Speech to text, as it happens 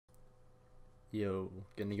Yo,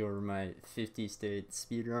 gonna go over my 50 state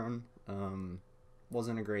speedrun.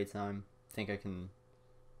 Wasn't a great time. Think I can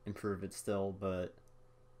improve it still, but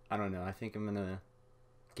I don't know. I think I'm gonna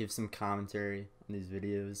give some commentary on these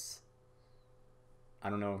videos. I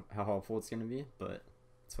don't know how helpful it's gonna be, but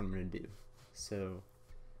that's what I'm gonna do. So,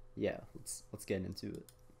 yeah, let's get into it.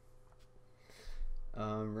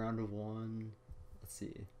 Round of one. Let's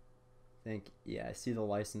see. I think I see the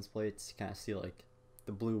license plates. Kind of see like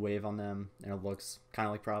the blue wave on them, and it looks kind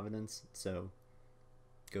of like Providence. So,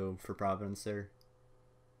 go for Providence there.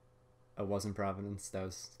 It wasn't Providence. That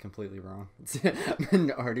was completely wrong.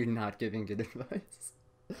 I'm already not giving good advice.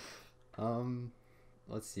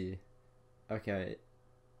 Let's see. Okay,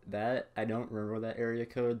 that I don't remember that area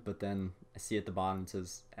code, but then I see at the bottom it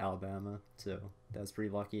says Alabama, so that's pretty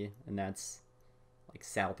lucky, and that's like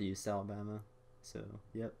southeast Alabama. So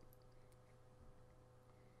yep.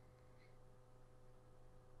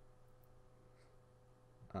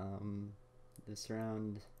 This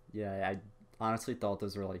round, yeah, I honestly thought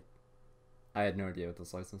those were like I had no idea what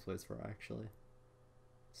those license plates were actually.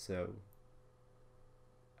 So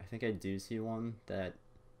I think I do see one that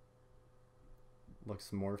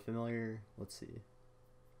looks more familiar. Let's see.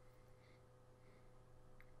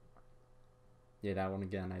 Yeah, that one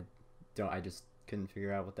again. I just couldn't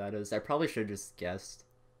figure out what that is. I probably should have just guessed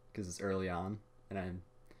because it's early on and I'm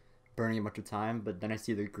burning a bunch of time. But then I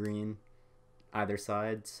see the green either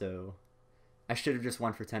side, so I should have just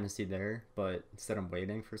went for Tennessee there. But instead, I'm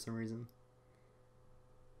waiting for some reason.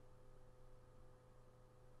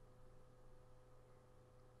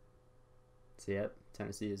 So yep,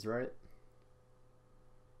 Tennessee is right.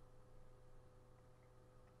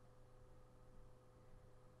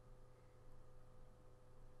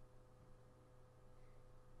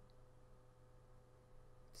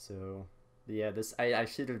 So yeah, this I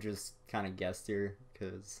should have just kind of guessed here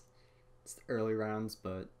because it's the early rounds,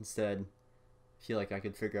 but instead I feel like I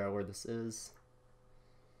could figure out where this is.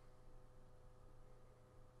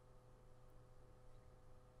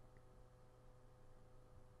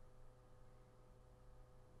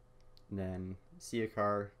 And then see a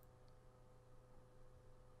car.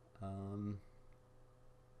 I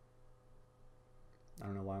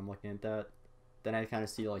don't know why I'm looking at that. Then I kind of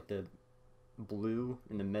see like the blue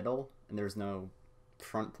in the middle, and there's no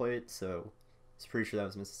front plate, so I was pretty sure that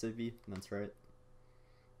was Mississippi, and that's right.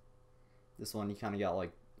 This one you kind of got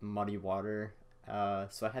like muddy water,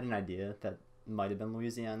 so I had an idea that might have been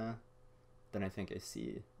Louisiana. Then I think I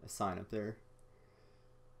see a sign up there.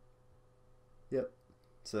 Yep.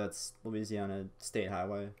 So that's Louisiana State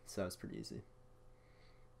Highway, so that was pretty easy.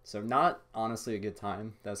 So not honestly a good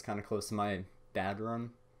time. That was kind of close to my bad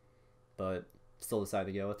run, but still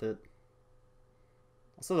decided to go with it.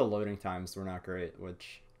 Also, the loading times were not great,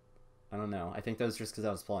 which I don't know. I think that was just because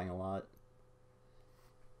I was playing a lot.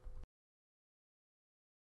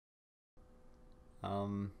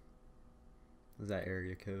 What was that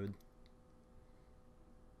area code?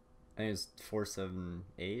 I think it was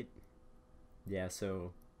 478. Yeah,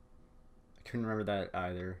 so I couldn't remember that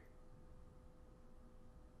either.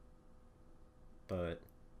 But,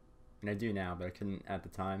 and I do now, but I couldn't at the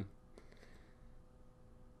time.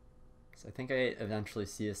 So I think I eventually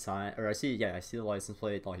see a sign, or I see the license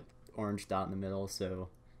plate, like orange dot in the middle, so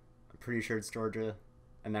I'm pretty sure it's Georgia.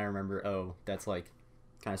 And then I remember, oh, that's like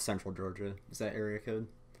kind of central Georgia. Is that area code?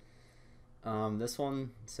 This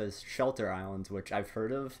one says Shelter Island, which I've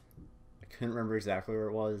heard of. I couldn't remember exactly where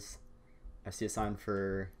it was. I see a sign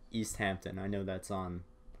for East Hampton. I know that's on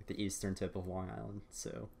like the eastern tip of Long Island,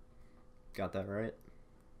 so got that right.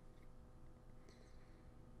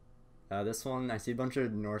 This one, I see a bunch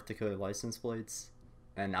of North Dakota license plates,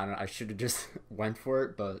 and I should have just went for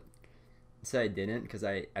it, but instead I didn't because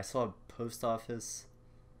I saw a post office,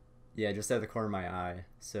 yeah, just at the corner of my eye.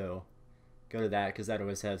 So go to that because that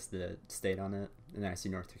always has the state on it, and then I see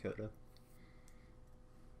North Dakota.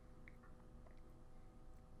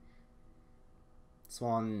 This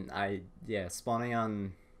one, spawning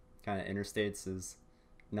on kind of interstates is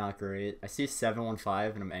not great. I see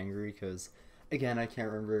 715 and I'm angry because, again, I can't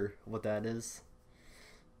remember what that is.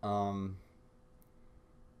 So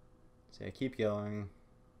I keep going.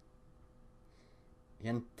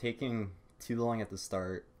 Again, taking too long at the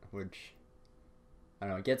start, which, I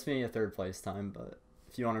don't know, it gets me a third place time, but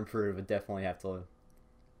if you want to improve, I definitely have to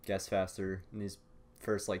guess faster in these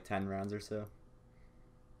first like 10 rounds or so.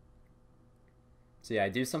 So yeah, I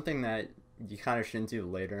do something that you kind of shouldn't do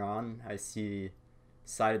later on. I see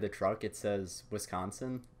side of the truck, it says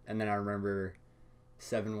Wisconsin, and then I remember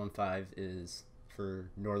 715 is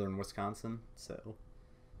for northern Wisconsin, so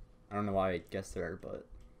I don't know why I guessed there, but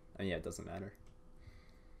yeah, it doesn't matter.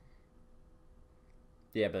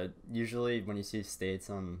 Yeah, but usually when you see states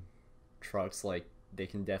on trucks, like they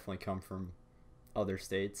can definitely come from other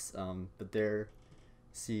states. But there,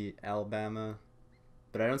 see Alabama,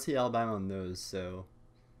 but I don't see Alabama on those, so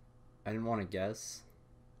I didn't want to guess.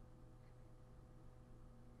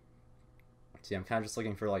 See, I'm kind of just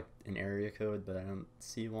looking for like an area code, but I don't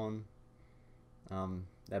see one.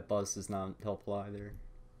 That bus is not helpful either.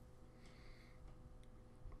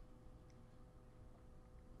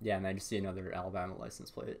 Yeah, and I just see another Alabama license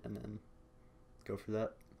plate, and then go for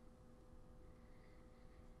that.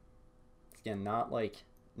 Again, not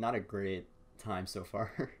a great time so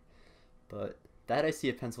far, but that I see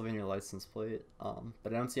a Pennsylvania license plate,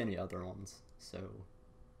 but I don't see any other ones, so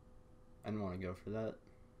I didn't want to go for that.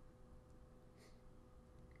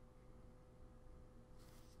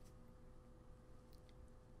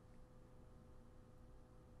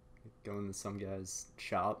 Going to some guy's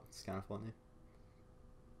shop, it's kind of funny.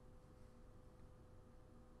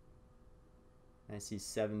 I see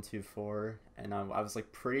 724, and I was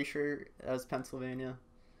like pretty sure that was Pennsylvania.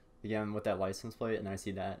 Again, with that license plate, and I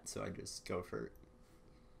see that, so I just go for it.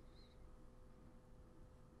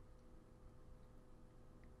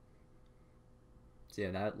 So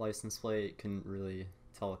yeah, that license plate, couldn't really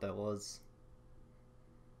tell what that was.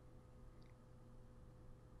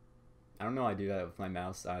 I don't know how I do that with my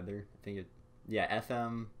mouse either. I think it, yeah,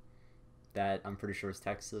 FM, that I'm pretty sure is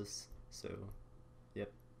Texas, so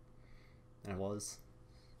yep, and it was.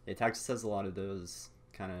 Yeah, Texas has a lot of those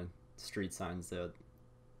kind of street signs that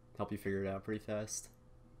help you figure it out pretty fast.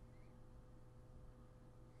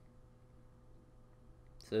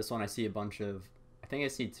 So this one I see a bunch of, I think I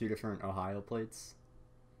see two different Ohio plates.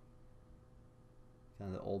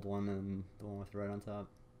 Kind of the old one and the one with the right on top.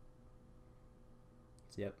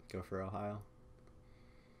 So yep, go for Ohio.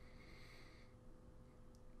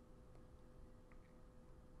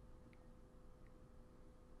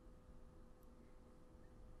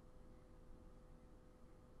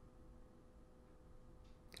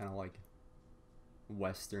 Kind of like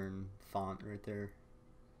Western font right there.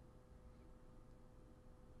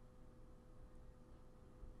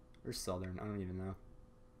 Or Southern, I don't even know.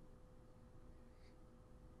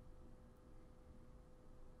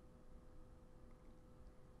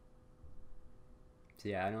 So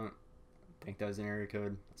yeah, I don't think that was an area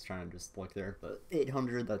code. I was trying to just look there, but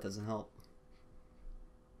 800, that doesn't help.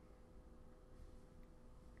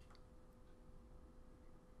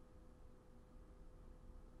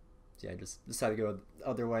 So yeah, I just decided to go the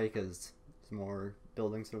other way because there's more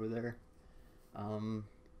buildings over there. Yeah,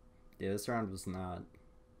 this round was not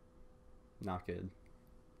good.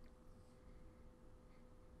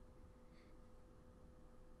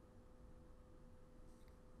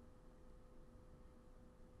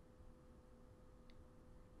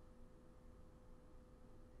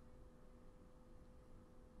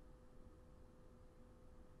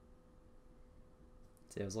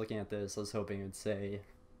 See, I was looking at this, I was hoping it would say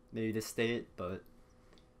maybe the state, but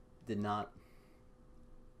did not.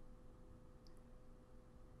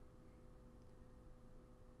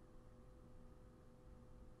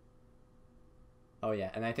 Oh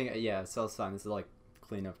yeah, and I think, yeah, South Sign is like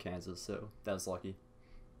clean up Kansas, so that was lucky.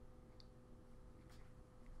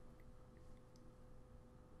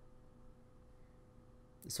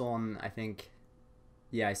 This one, I think,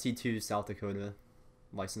 yeah, I see two South Dakota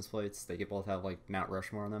license plates. They could both have like Mount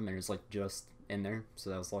Rushmore on them, and it's like just in there, so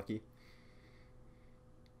that was lucky.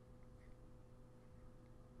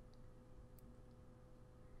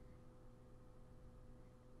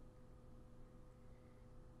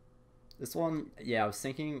 This one, yeah, I was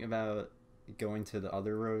thinking about going to the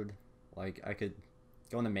other road. Like, I could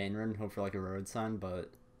go on the main road and hope for like a road sign,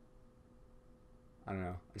 but I don't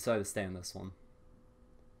know. I decided to stay on this one.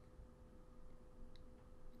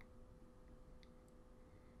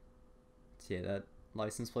 So yeah, that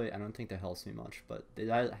license plate, I don't think that helps me much, but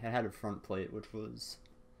I had a front plate, which was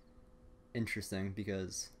interesting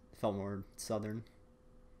because it felt more southern.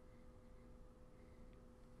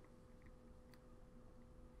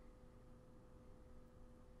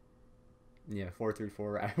 Yeah,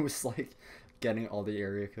 434. I was like getting all the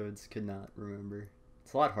area codes, could not remember.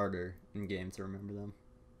 It's a lot harder in game to remember them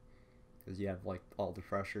because you have like all the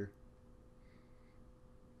pressure.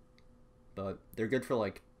 But they're good for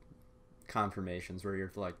like confirmations where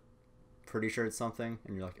you're like pretty sure it's something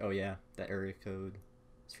and you're like, oh yeah, that area code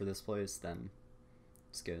is for this place, then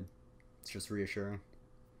it's good. It's just reassuring.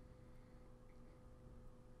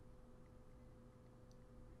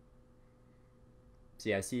 So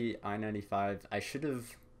yeah, I see I-95. I should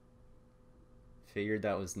have figured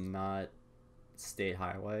that was not state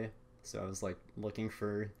highway. So I was like looking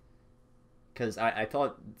for Because I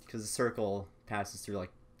thought, because the circle passes through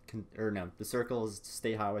like, or no, the circle is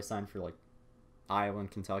state highway sign for like Iowa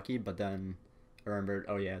and Kentucky, but then I remembered,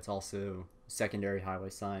 oh yeah, it's also secondary highway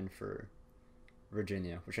sign for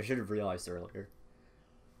Virginia, which I should have realized earlier.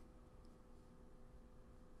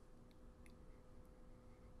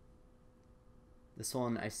 This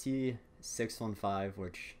one, I see 615,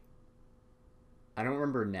 which I don't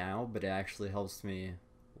remember now, but it actually helps me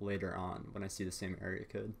later on when I see the same area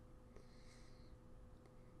code.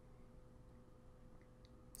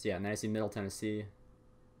 So yeah, and then I see Middle Tennessee,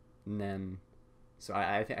 and then, so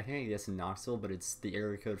I think I guess in Knoxville, but it's the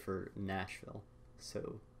area code for Nashville.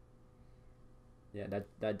 So yeah,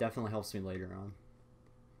 that definitely helps me later on.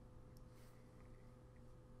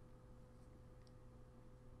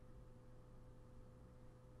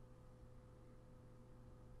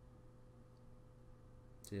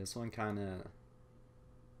 So yeah, this one kind of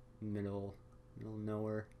middle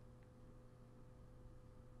nowhere.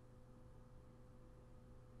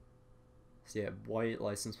 So yeah, white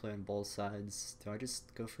license plate on both sides. Do I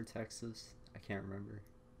just go for Texas? I can't remember.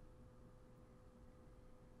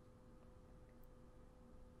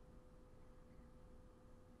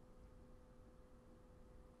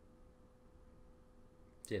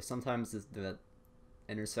 So yeah, sometimes the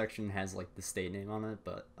intersection has like the state name on it,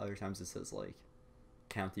 but other times it says like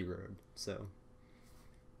county road, so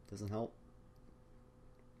it doesn't help.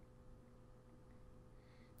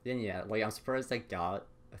 Then yeah, like I'm surprised I got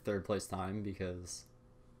a third place time because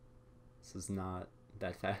this is not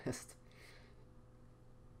that fast.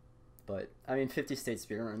 But I mean, 50 state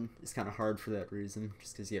speedrun is kind of hard for that reason,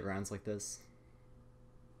 just because you get rounds like this.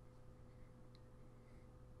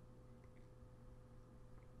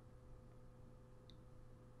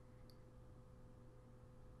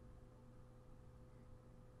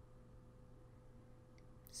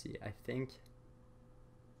 See, I think,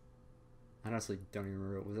 I honestly don't even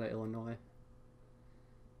remember. Was that Illinois?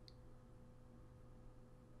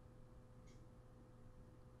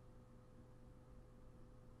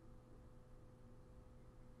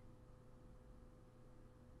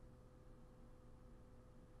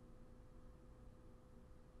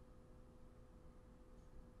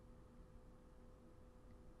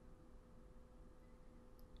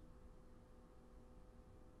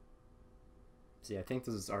 See, I think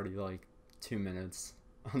this is already like 2 minutes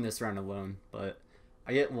on this round alone, but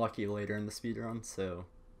I get lucky later in the speedrun, so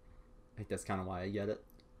I think that's kind of why I get it.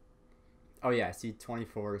 Oh yeah, I see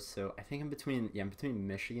 24, so I think I'm between, yeah, I'm between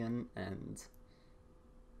Michigan and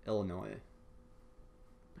Illinois.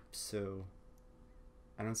 So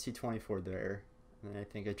I don't see 24 there, and then I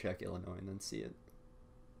think I check Illinois and then see it.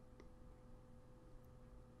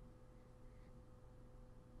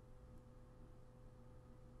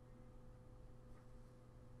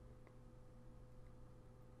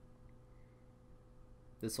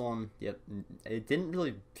 This one, yep, it didn't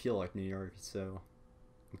really feel like New York, so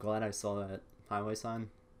I'm glad I saw that highway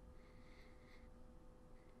sign.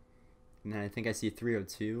 And then I think I see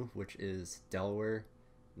 302, which is Delaware.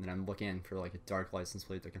 And then I'm looking for like a dark license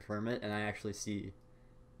plate to confirm it, and I actually see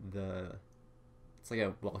the, it's like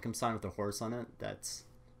a welcome sign with a horse on it that's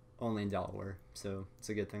only in Delaware, so it's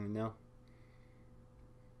a good thing to know.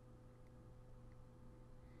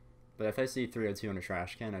 But if I see 302 in a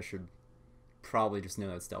trash can, I should probably just know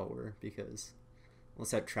that's Delaware, because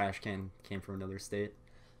unless that trash can came from another state.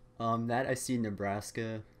 That I see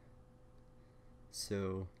Nebraska,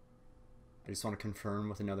 so I just want to confirm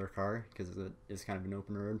with another car because it is kind of an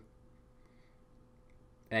open road.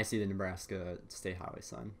 And I see the Nebraska state highway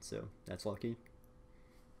sign, so that's lucky.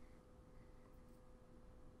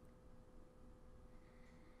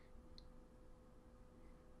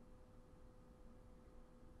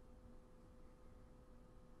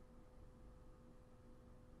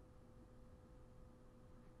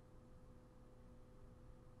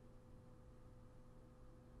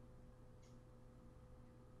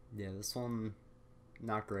 Yeah, this one,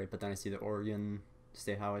 not great, but then I see the Oregon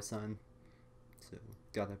state highway sign, so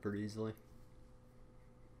got that pretty easily.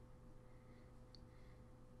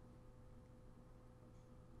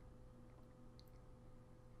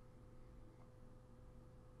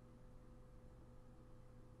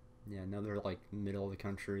 Yeah, another like middle of the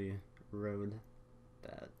country road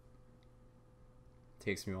that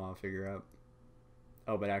takes me a while to figure out.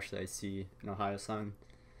 Oh, but actually I see an Ohio sign,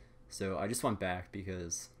 so I just went back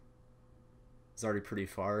because it's already pretty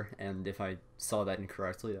far, and if I saw that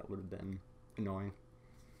incorrectly, that would have been annoying.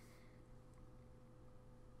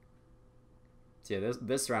 So yeah,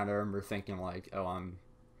 this round I remember thinking like, oh, I'm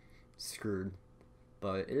screwed,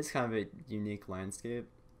 but it is kind of a unique landscape.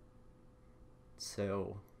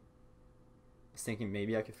 So was thinking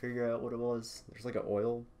maybe I could figure out what it was. There's like an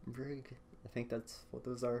oil rig. I think that's what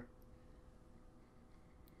those are.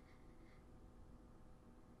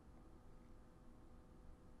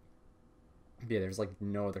 But yeah, there's like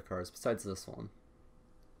no other cars besides this one.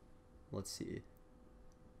 Let's see.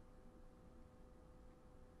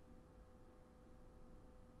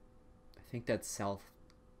 I think that's South.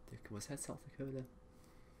 Was that South Dakota?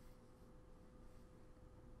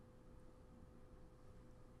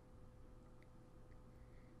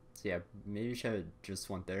 So yeah, maybe you should have just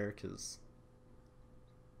went there because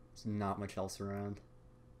there's not much else around.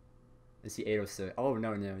 I see 806. Oh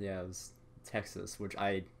no, yeah, it was Texas, which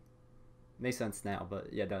I makes sense now,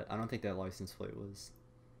 but yeah, I don't think that license plate was.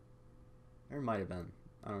 Or it might have been.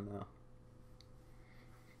 I don't know.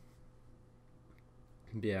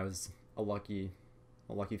 But yeah, it was a lucky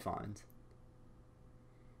find.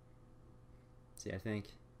 See, I think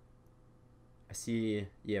I see,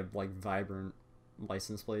 yeah, like vibrant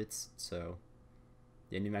license plates. So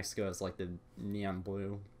yeah, New Mexico has like the neon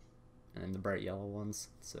blue and the bright yellow ones.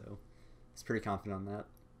 So it's pretty confident on that.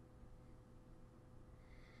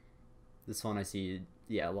 This one I see,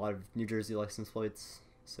 yeah, a lot of New Jersey license plates.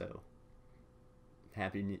 So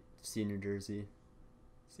happy to see New Jersey.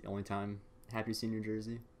 It's the only time happy to see New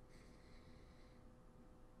Jersey.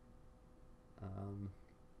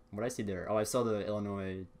 What I see there? Oh, I saw the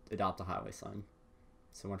Illinois Adopt a Highway sign.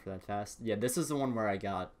 So I went for that fast. Yeah, this is the one where I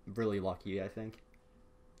got really lucky, I think.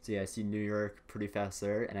 So yeah, I see New York pretty fast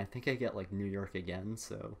there, and I think I get like New York again,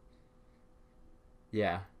 so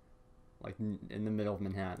yeah, like in the middle of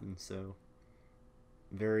Manhattan, so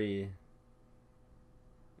very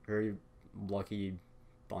lucky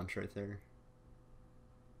bunch right there.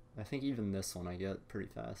 I think even this one I get pretty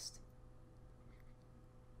fast.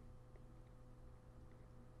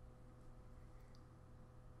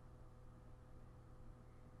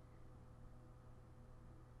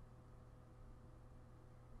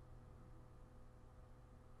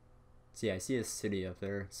 So yeah, I see a city up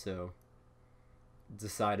there, so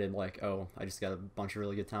decided like, oh, I just got a bunch of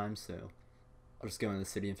really good times, so I'll just go in the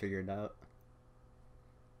city and figure it out.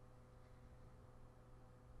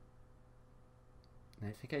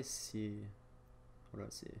 And I think I see, what do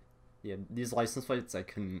I see? Yeah, these license plates I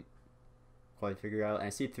couldn't quite figure out. And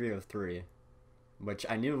I see 303, which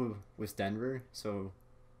I knew was Denver, so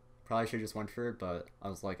probably should just went for it, but I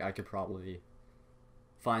was like, I could probably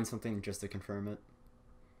find something just to confirm it.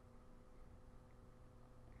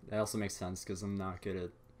 That also makes sense because I'm not good at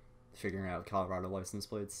figuring out Colorado license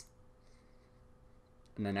plates.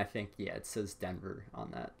 And then I think, yeah, it says Denver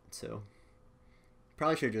on that, so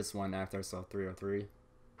probably should have just went after I saw 303.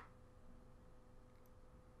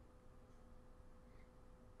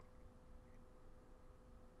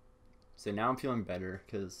 So now I'm feeling better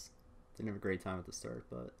because didn't have a great time at the start,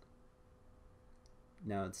 but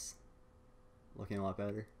now it's looking a lot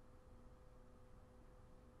better.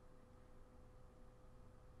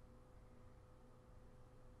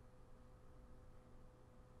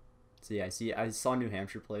 So yeah, I saw New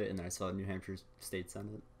Hampshire play it, and then I saw New Hampshire State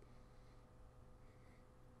Senate.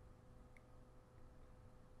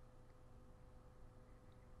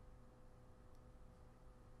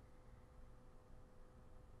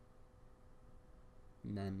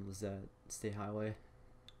 And then was that State Highway?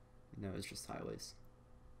 No, it's just highways.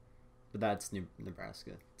 But that's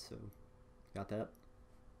Nebraska, so got that.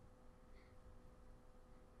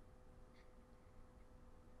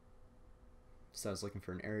 So I was looking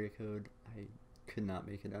for an area code. I could not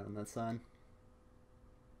make it out on that sign.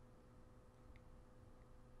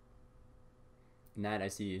 And that I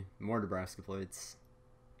see more Nebraska plates.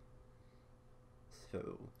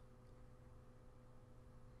 So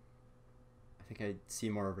I think I see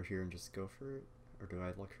more over here and just go for it. Or do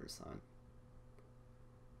I look for a sign?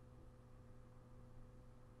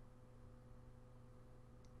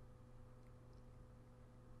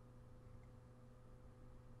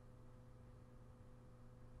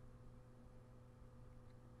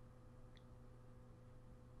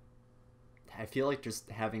 I feel like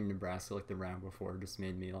just having Nebraska like the round before just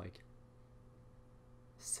made me like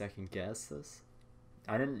second guess this.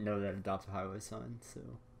 I didn't know that Adopt a Highway sign, so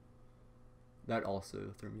that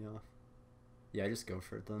also threw me off. Yeah, I just go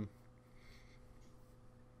for it then.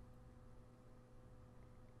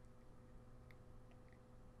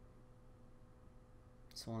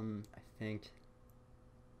 This one, I think,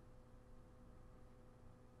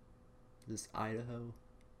 this Idaho.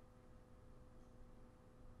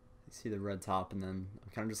 You see the red top, and then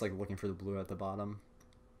I'm kind of just like looking for the blue at the bottom.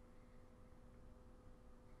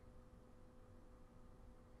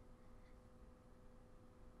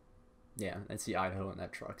 Yeah, I see Idaho in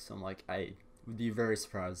that truck, so I'm like, I would be very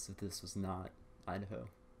surprised if this was not Idaho.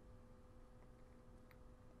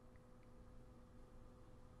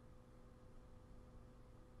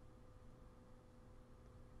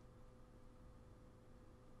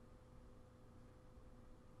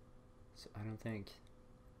 So I don't think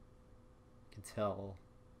I can tell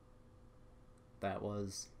that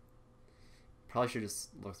was. Probably should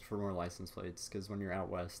just look for more license plates because when you're out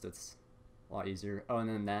west, it's a lot easier. Oh, and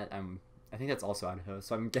then that I think that's also Idaho.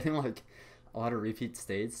 So I'm getting like a lot of repeat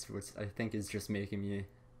states, which I think is just making me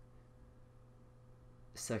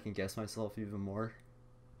second guess myself even more.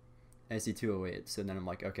 I see 208, so then I'm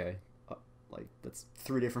like, okay, like that's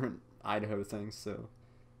 3 different Idaho things, so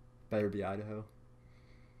better be Idaho.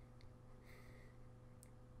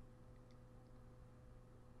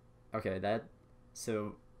 Okay,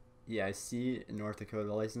 so yeah, I see a North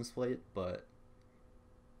Dakota license plate, but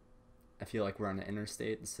I feel like we're on an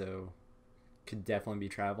interstate, so could definitely be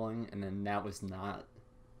traveling, and then that was not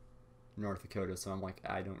North Dakota, so I'm like,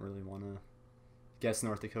 I don't really want to guess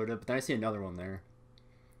North Dakota, but then I see another one there,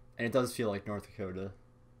 and it does feel like North Dakota,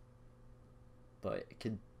 but it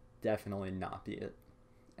could definitely not be it.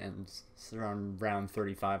 And so around round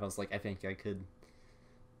 35, I was like, I think I could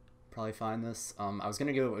probably find this. I was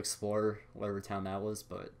gonna go explore whatever town that was,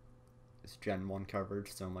 but it's Gen 1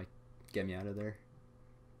 coverage, so I'm like, get me out of there.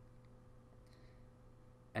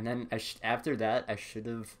 And then after that, I should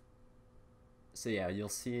have. So yeah, you'll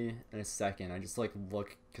see in a second. I just like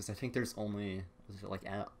look because I think there's only was it like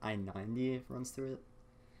I-90 runs through it.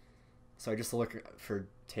 So I just look for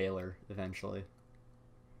Taylor eventually.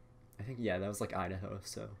 I think yeah, that was like Idaho.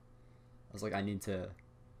 So I was like, I need to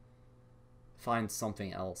find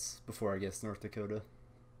something else before I guess North Dakota.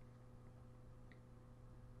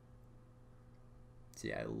 So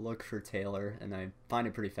yeah, I look for Taylor and I find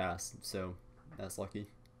it pretty fast. So that's lucky.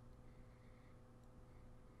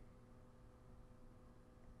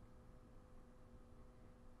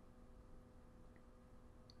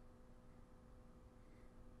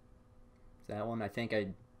 That one, I think I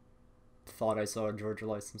thought I saw a Georgia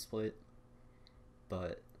license plate,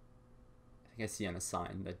 but I think I see on a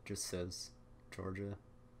sign that just says Georgia.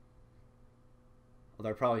 Although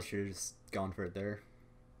I probably should have just gone for it there.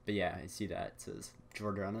 But yeah, I see that. It says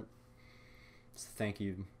Georgia on it. So thank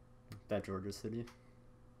you, that Georgia city.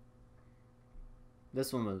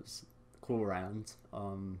 This one was a cool round.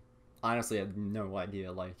 Honestly, I had no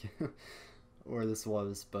idea like where this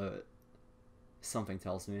was, but something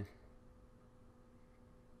tells me.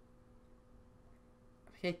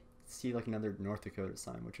 I see like another North Dakota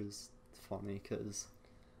sign, which is funny because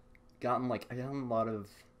I gotten a lot of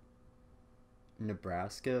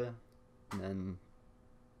Nebraska, and then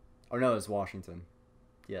oh no, it was Washington.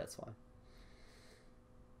 Yeah, that's why.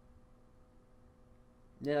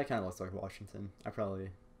 Yeah, that kind of looks like Washington. I probably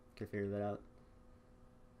could figure that out.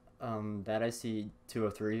 That I see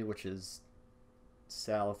 203, which is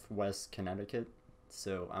Southwest Connecticut.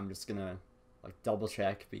 So I'm just gonna like double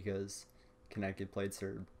check because Connecticut plates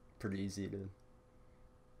are pretty easy to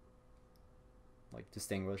like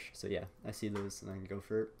distinguish. So yeah, I see those and I can go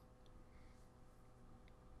for it.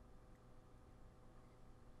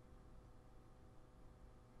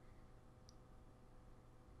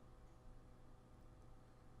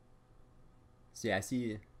 So yeah, I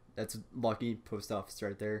see that's lucky post office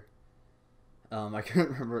right there. I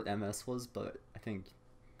couldn't remember what MS was, but I think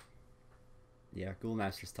yeah, Google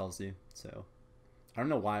Maps just tells you. So I don't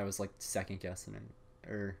know why I was like second guessing it,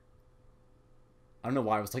 or I don't know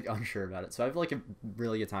why I was like unsure about it. So I have like a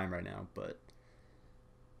really good time right now, but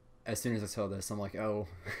as soon as I saw this, I'm like, oh,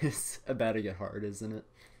 it's about to get hard, isn't it?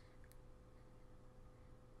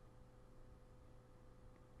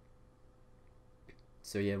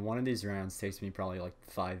 So yeah, one of these rounds takes me probably like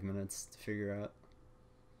 5 minutes to figure out.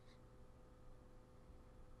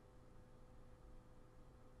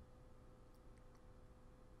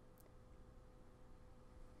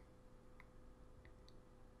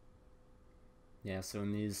 Yeah, so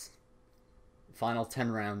in these final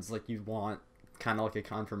 10 rounds, like you want kind of like a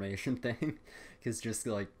confirmation thing, because just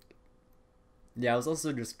like, yeah, I was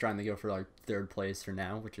also just trying to go for like third place for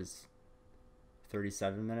now, which is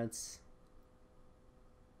 37 minutes.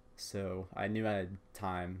 So I knew I had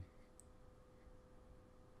time.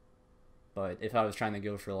 But if I was trying to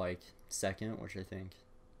go for like second, which I think,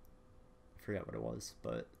 I forget what it was,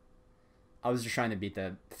 but I was just trying to beat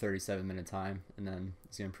that 37-minute time, and then I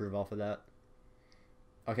was going to improve off of that.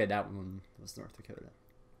 Okay, that one was North Dakota.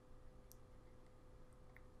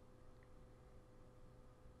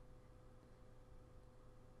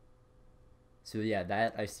 So yeah,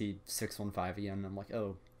 that I see 615 again. I'm like,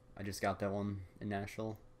 oh, I just got that one in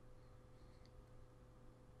Nashville.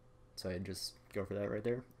 So I just go for that right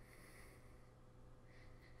there.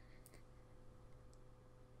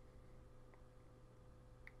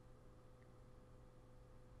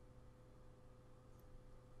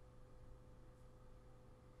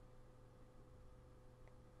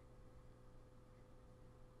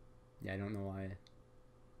 Yeah, I don't know why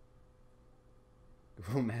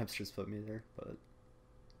Google Maps just put me there, but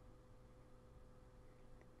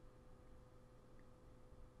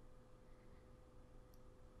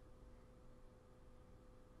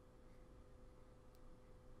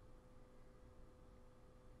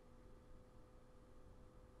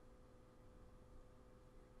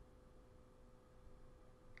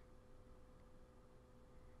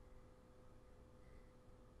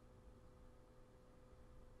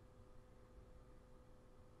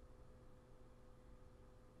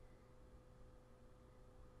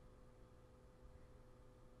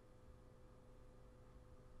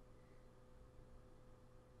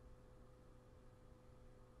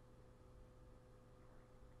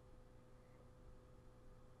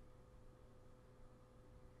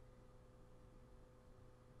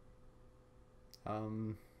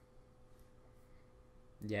um,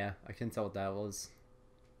 yeah, I can tell what that was.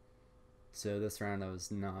 So this round I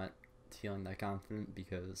was not feeling that confident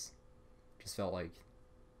because it just felt like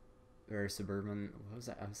very suburban. What was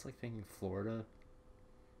that? I was like thinking Florida.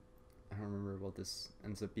 I don't remember what this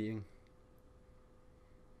ends up being.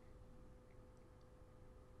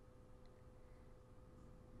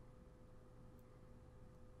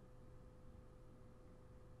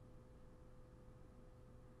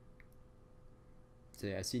 So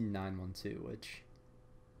yeah, I see 912, which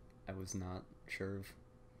I was not sure of.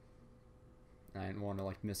 I didn't want to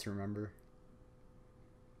like misremember.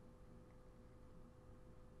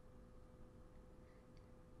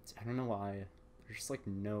 I don't know why there's just like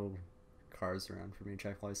no cars around for me to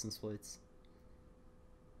check license plates.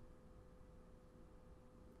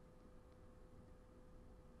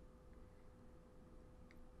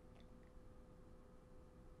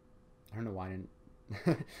 I don't know why I didn't.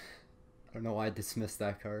 I don't know why I dismissed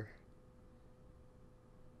that car.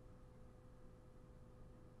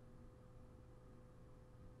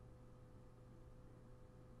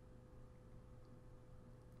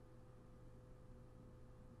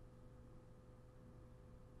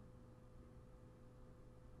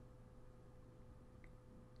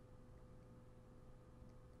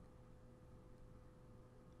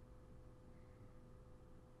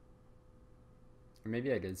 Or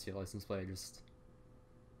maybe I did see a license plate, I just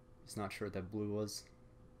not sure what that blue was.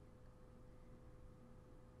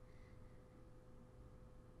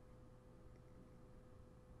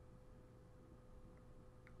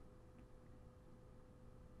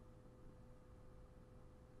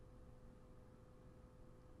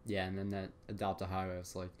 Yeah, and then that adopt a highway, I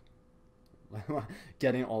was like,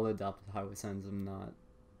 getting all the adopted highway signs I'm not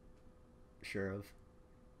sure of.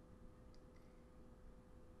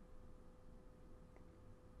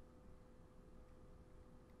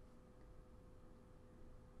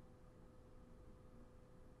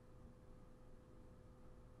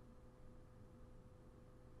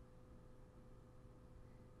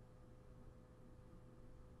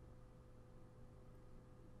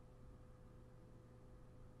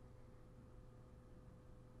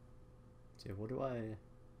 So what do I don't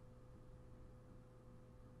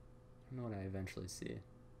know what I eventually see.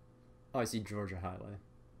 Oh, I see Georgia Highway.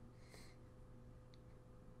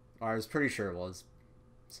 Oh, I was pretty sure it was,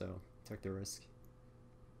 so took the risk.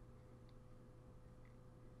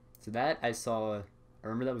 So that I saw, I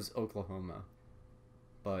remember that was Oklahoma,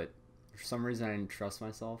 but for some reason I didn't trust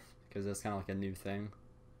myself because that's kind of like a new thing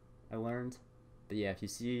I learned. But yeah, if you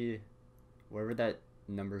see wherever that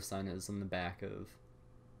number sign is on the back of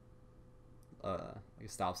like a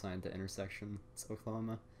stop sign at the intersection, it's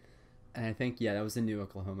Oklahoma. And I think, yeah, that was a new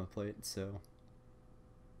Oklahoma plate, so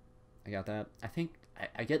I got that. I think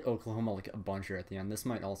I get Oklahoma like a buncher at the end. This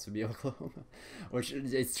might also be Oklahoma, which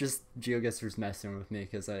it's just GeoGuessr's messing with me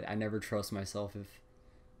because I never trust myself if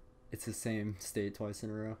it's the same state twice in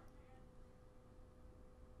a row.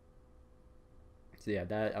 So yeah,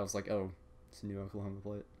 that I was like, oh, it's a new Oklahoma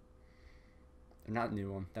plate. Or not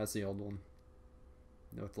new one. That's the old one.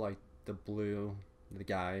 With like the blue, the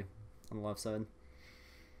guy on the left side.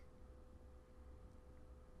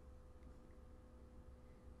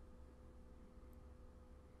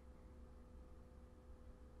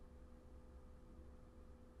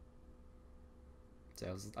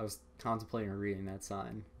 So I was contemplating reading that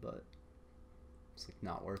sign, but it's like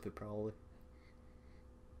not worth it probably.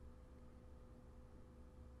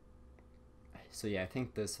 So yeah, I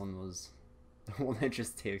think this one was the one that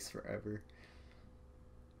just takes forever.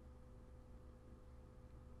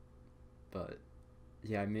 But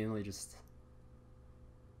yeah, I mainly just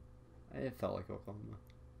it felt like Oklahoma.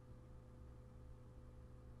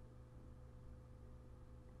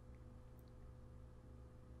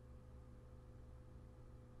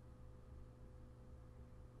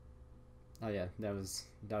 Oh yeah, that was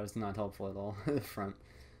not helpful at all. The front.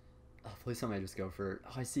 Oh, please somebody just go for it.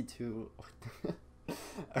 Oh, I see two.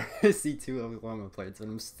 I see two Oklahoma plates, and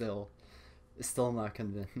I'm still not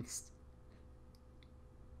convinced.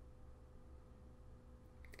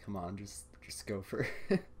 Come on, just go for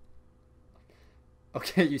it.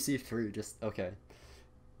 Okay, you see three. Just okay.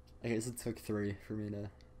 I guess it took three for me to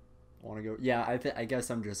want to go. Yeah, I guess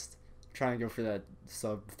I'm just trying to go for that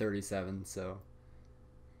sub 37. So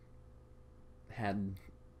had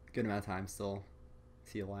good amount of time still.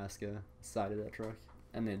 See Alaska side of that truck,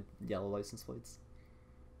 and then yellow license plates.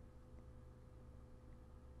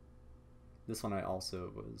 This one I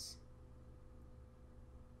also was.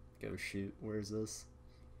 Go shoot. Where's this?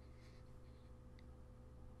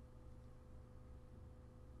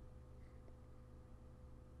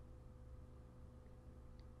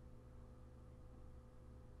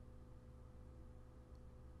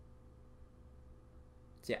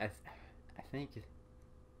 Yeah, I think I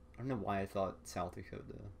don't know why I thought South Dakota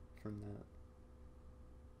from that,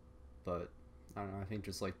 but I don't know. I think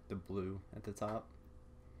just like the blue at the top.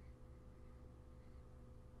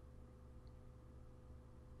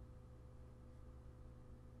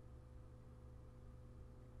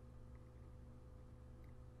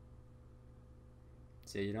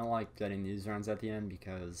 So you don't like getting these rounds at the end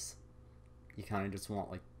because you kind of just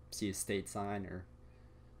want like see a state sign or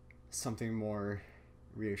something more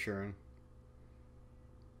reassuring.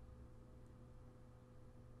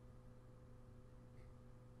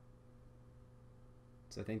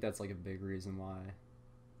 So I think that's like a big reason why I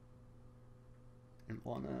didn't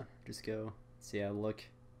want to just go. So yeah, look.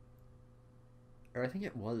 Or I think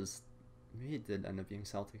it was. Maybe it did end up being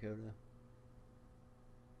South Dakota.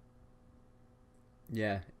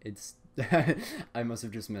 Yeah, it's. I must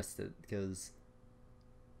have just missed it because.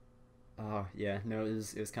 Oh yeah, no, it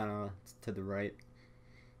was kind of to the right.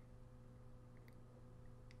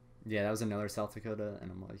 Yeah, that was another South Dakota,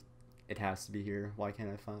 and I'm like, it has to be here. Why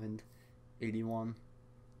can't I find 81?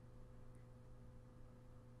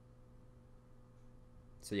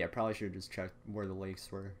 So yeah, probably should have just checked where the lakes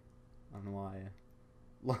were. I don't know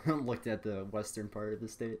why I looked at the western part of the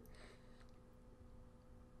state.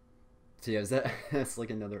 So yeah, is that that's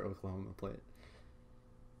like another Oklahoma plate.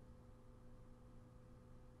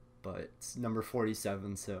 But it's number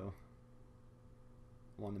 47, so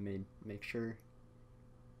I want to make sure.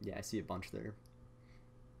 Yeah, I see a bunch there.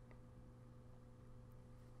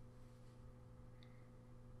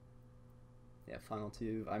 Yeah, final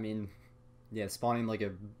two. I mean, yeah, spawning like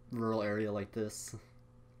a rural area like this,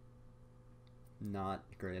 not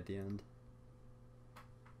great at the end.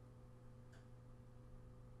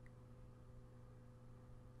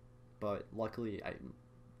 But luckily, I'm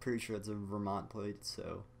pretty sure it's a Vermont plate,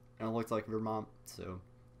 so and it looked like Vermont, so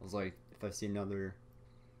I was like, if I see another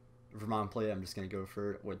Vermont plate, I'm just gonna go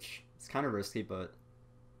for it, which is kind of risky, but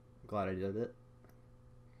I'm glad I did it.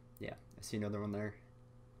 Yeah, I see another one there.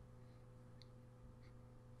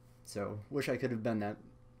 So wish I could have been that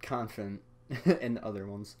confident in the other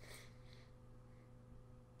ones.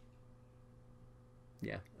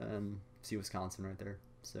 Yeah, see Wisconsin right there.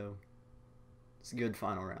 So it's a good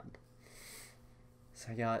final round. So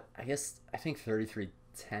I got, I think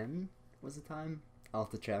 33:10 was the time. I'll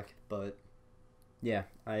have to check, but yeah,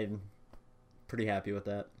 I'm pretty happy with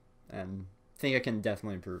that, and think I can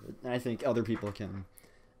definitely improve it. And I think other people can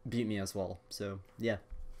beat me as well. So yeah,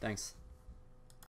 thanks.